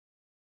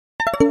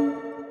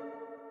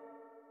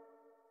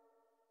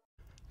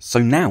So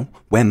now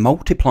we're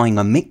multiplying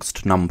a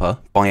mixed number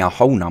by a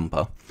whole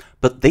number,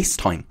 but this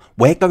time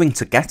we're going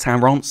to get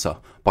our answer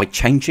by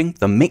changing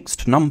the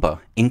mixed number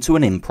into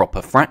an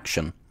improper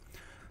fraction.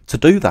 To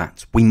do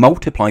that, we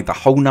multiply the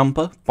whole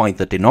number by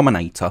the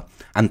denominator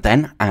and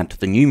then add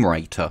the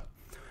numerator.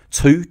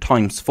 2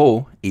 times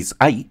 4 is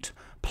 8,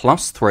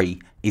 plus 3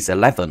 is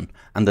 11,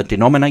 and the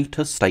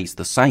denominator stays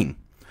the same.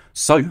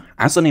 So,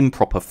 as an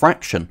improper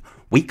fraction,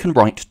 we can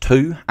write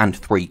 2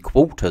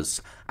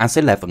 3/4 as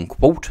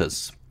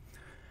 11/4.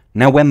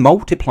 Now we're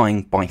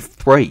multiplying by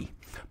 3,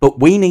 but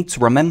we need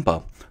to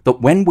remember that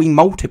when we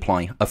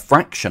multiply a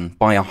fraction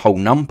by a whole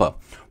number,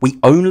 we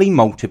only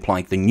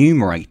multiply the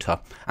numerator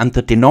and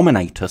the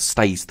denominator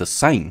stays the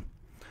same.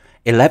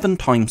 11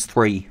 times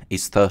 3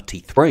 is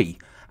 33,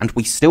 and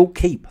we still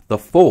keep the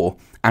 4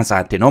 as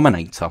our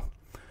denominator.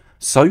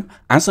 So,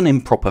 as an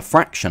improper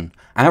fraction,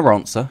 our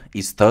answer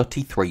is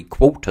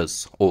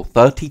 33/4, or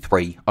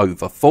 33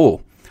 over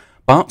 4.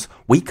 But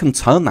we can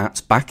turn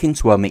that back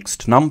into a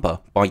mixed number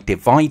by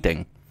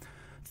dividing.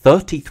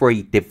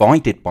 33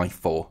 divided by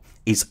 4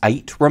 is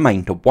 8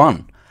 remainder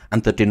 1,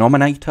 and the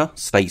denominator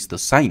stays the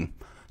same.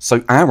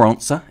 So our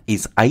answer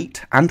is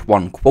 8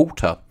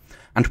 1/4,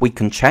 and we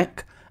can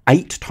check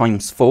 8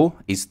 times 4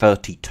 is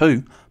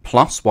 32,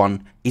 plus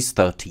 1 is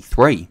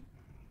 33.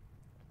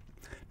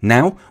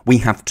 Now we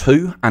have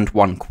 2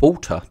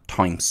 1/4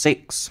 times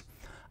 6.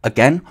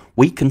 Again,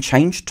 we can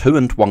change 2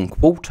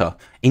 1/4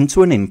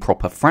 into an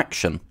improper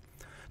fraction.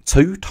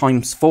 2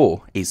 times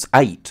 4 is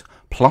 8,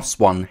 plus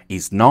 1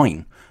 is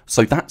 9,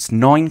 so that's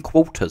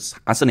 9/4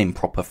 as an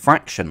improper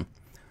fraction.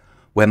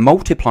 We're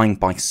multiplying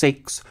by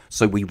 6,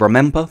 so we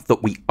remember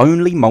that we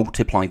only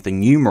multiply the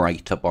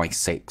numerator by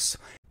 6.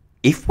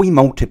 If we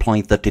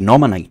multiply the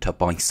denominator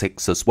by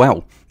 6 as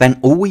well, then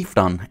all we've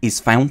done is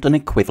found an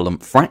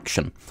equivalent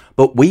fraction,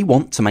 but we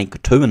want to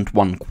make 2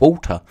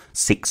 1/4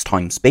 6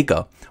 times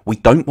bigger. We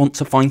don't want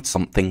to find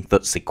something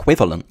that's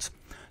equivalent.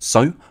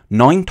 So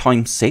 9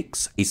 times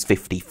 6 is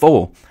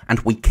 54, and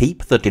we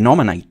keep the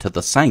denominator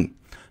the same.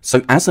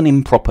 So as an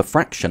improper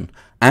fraction,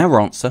 our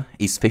answer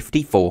is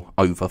 54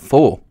 over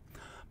 4.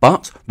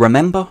 But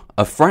remember,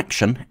 a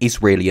fraction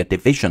is really a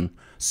division,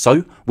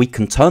 so we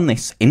can turn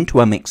this into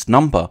a mixed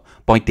number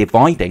by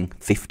dividing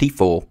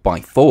 54 by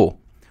 4.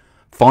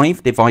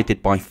 5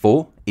 divided by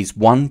 4 is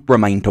 1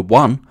 remainder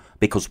 1,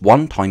 because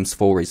 1 times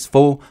 4 is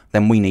 4,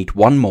 then we need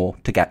 1 more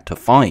to get to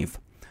 5.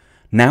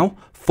 Now,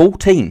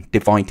 14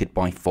 divided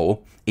by 4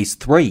 is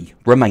 3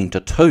 remainder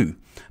 2,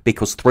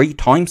 because 3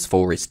 times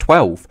 4 is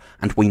 12,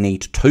 and we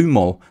need 2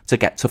 more to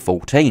get to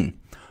 14.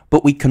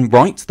 But we can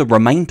write the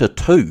remainder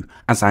 2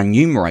 as our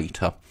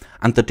numerator,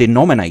 and the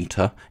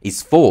denominator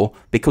is 4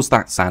 because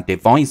that's our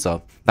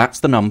divisor. That's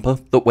the number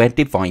that we're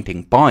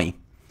dividing by.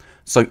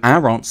 So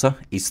our answer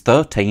is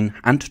 13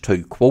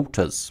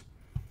 2/4.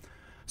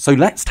 So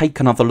let's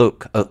take another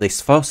look at this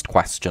first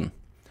question.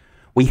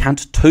 We had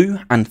 2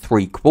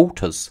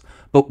 3/4,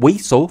 but we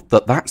saw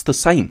that that's the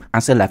same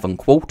as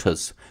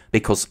 11/4,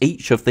 because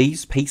each of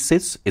these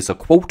pieces is a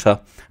quarter,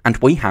 and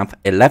we have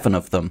 11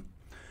 of them.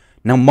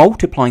 Now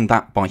multiplying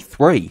that by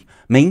 3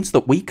 means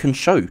that we can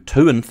show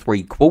 2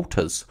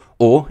 3/4,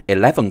 or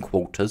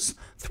 11/4,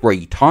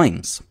 3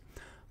 times.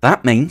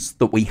 That means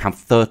that we have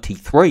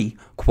 33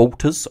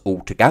 quarters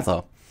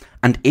altogether.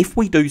 And if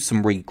we do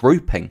some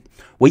regrouping,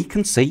 we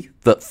can see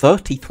that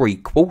 33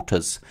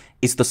 quarters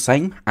is the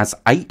same as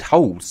 8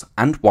 wholes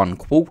and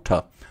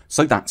 1/4,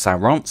 so that's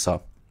our answer.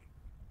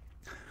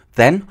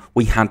 Then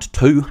we had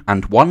 2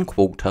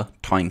 1/4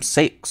 times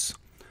 6.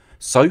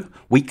 So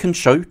we can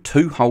show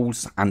 2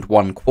 wholes and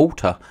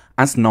 1/4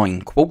 as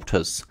 9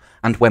 quarters,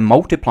 and we're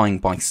multiplying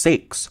by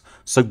 6,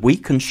 so we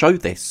can show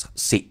this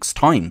 6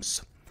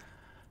 times.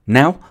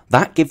 Now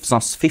that gives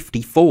us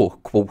 54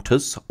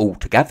 quarters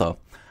altogether,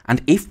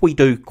 and if we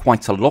do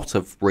quite a lot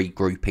of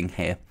regrouping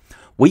here,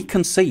 we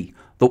can see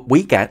that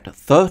we get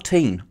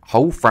 13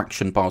 whole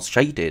fraction bars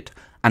shaded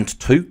and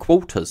 2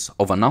 quarters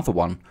of another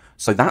one,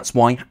 so that's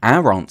why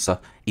our answer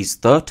is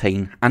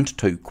 13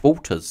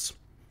 2/4.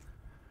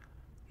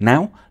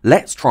 Now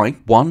let's try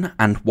 1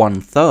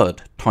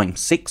 1/3 times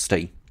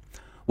 60.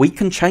 We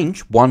can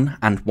change 1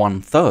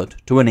 1/3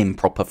 to an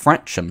improper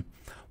fraction.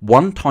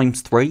 1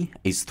 times 3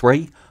 is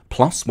 3,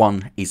 plus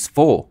 1 is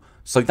 4,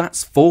 so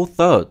that's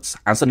 4/3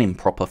 as an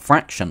improper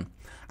fraction.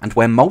 And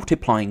we're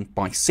multiplying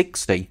by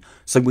 60,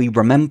 so we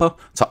remember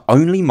to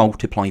only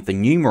multiply the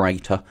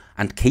numerator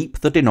and keep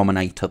the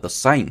denominator the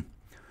same.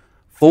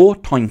 4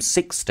 times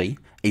 60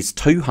 is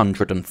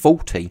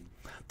 240.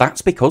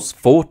 That's because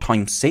 4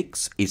 times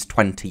 6 is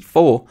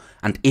 24,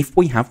 and if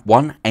we have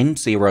one end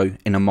 0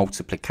 in a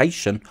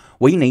multiplication,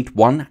 we need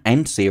one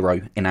end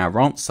 0 in our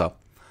answer.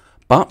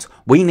 But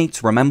we need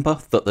to remember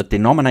that the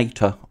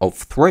denominator of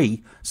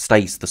 3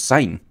 stays the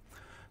same.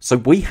 So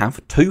we have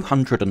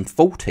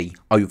 240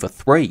 over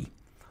 3.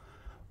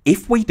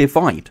 If we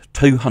divide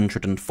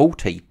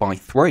 240 by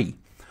 3,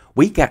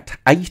 we get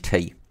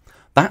 80.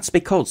 That's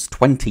because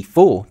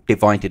 24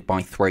 divided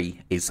by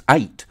 3 is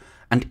 8,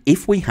 And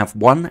if we have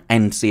one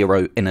end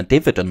zero in a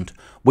dividend,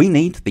 we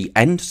need the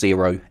end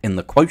zero in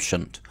the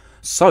quotient.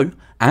 So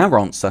our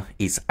answer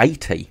is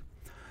 80.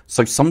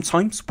 So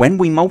sometimes when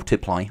we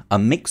multiply a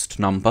mixed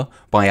number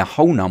by a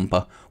whole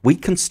number, we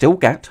can still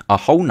get a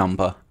whole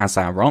number as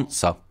our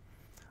answer.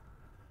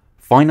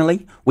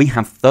 Finally, we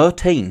have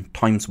 13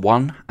 times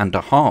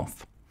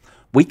 1.5.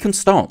 We can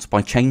start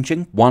by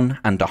changing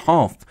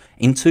 1.5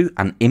 into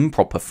an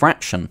improper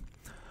fraction.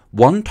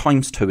 1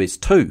 times 2 is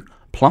 2,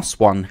 plus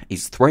 1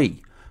 is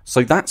 3.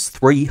 So that's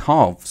 3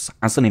 halves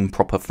as an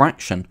improper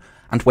fraction,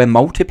 and we're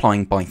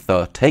multiplying by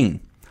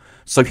 13.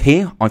 So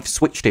here I've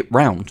switched it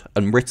round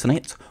and written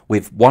it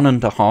with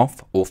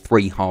 1.5 or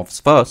 3 halves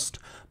first,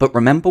 but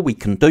remember we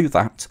can do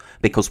that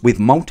because with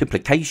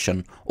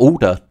multiplication,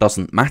 order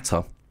doesn't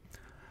matter.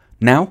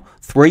 Now,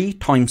 3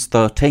 times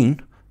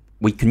 13,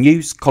 we can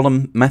use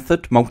column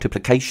method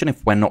multiplication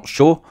if we're not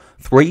sure.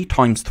 3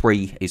 times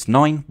 3 is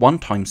 9, 1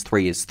 times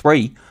 3 is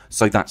 3,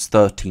 so that's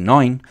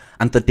 39,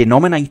 and the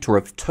denominator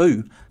of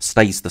 2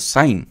 stays the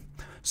same.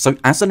 So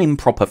as an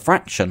improper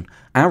fraction,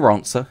 our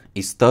answer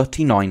is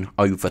 39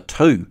 over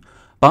 2.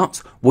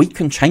 But we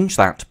can change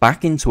that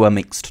back into a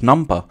mixed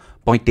number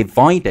by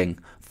dividing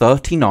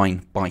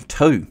 39 by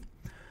 2.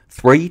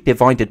 3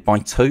 divided by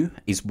 2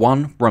 is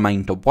 1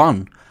 remainder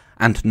 1,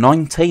 and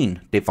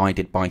 19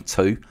 divided by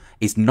 2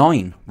 is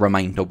 9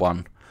 remainder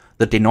 1.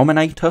 The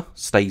denominator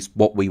stays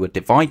what we were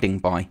dividing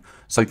by,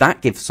 so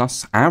that gives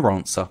us our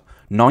answer,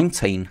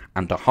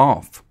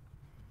 19.5.